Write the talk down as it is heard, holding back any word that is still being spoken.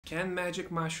Can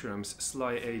magic mushrooms slow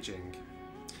aging?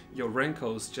 Your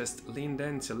wrinkles just leaned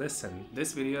in to listen.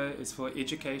 This video is for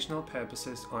educational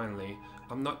purposes only.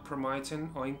 I'm not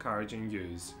promoting or encouraging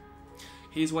use.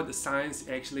 Here's what the science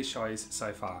actually shows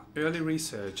so far. Early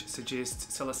research suggests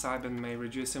psilocybin may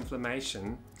reduce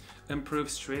inflammation, improve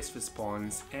stress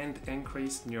response, and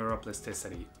increase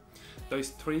neuroplasticity.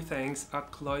 Those three things are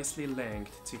closely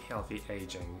linked to healthy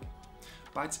aging.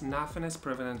 But nothing is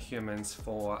proven in humans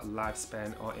for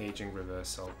lifespan or aging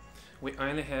reversal. We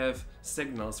only have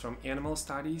signals from animal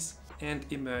studies and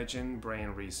emerging brain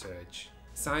research.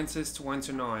 Scientists want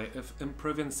to know if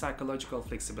improving psychological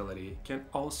flexibility can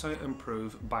also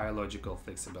improve biological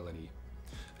flexibility.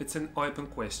 It's an open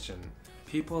question.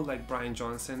 People like Brian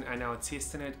Johnson are now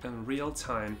testing it in real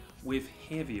time with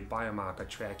heavy biomarker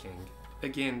tracking.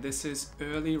 Again, this is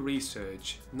early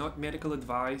research, not medical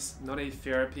advice, not a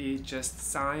therapy, just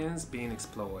science being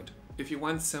explored. If you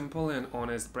want simple and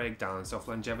honest breakdowns of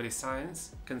longevity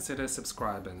science, consider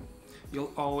subscribing.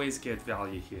 You'll always get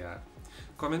value here.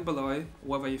 Comment below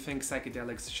whether you think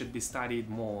psychedelics should be studied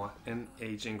more in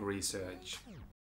aging research.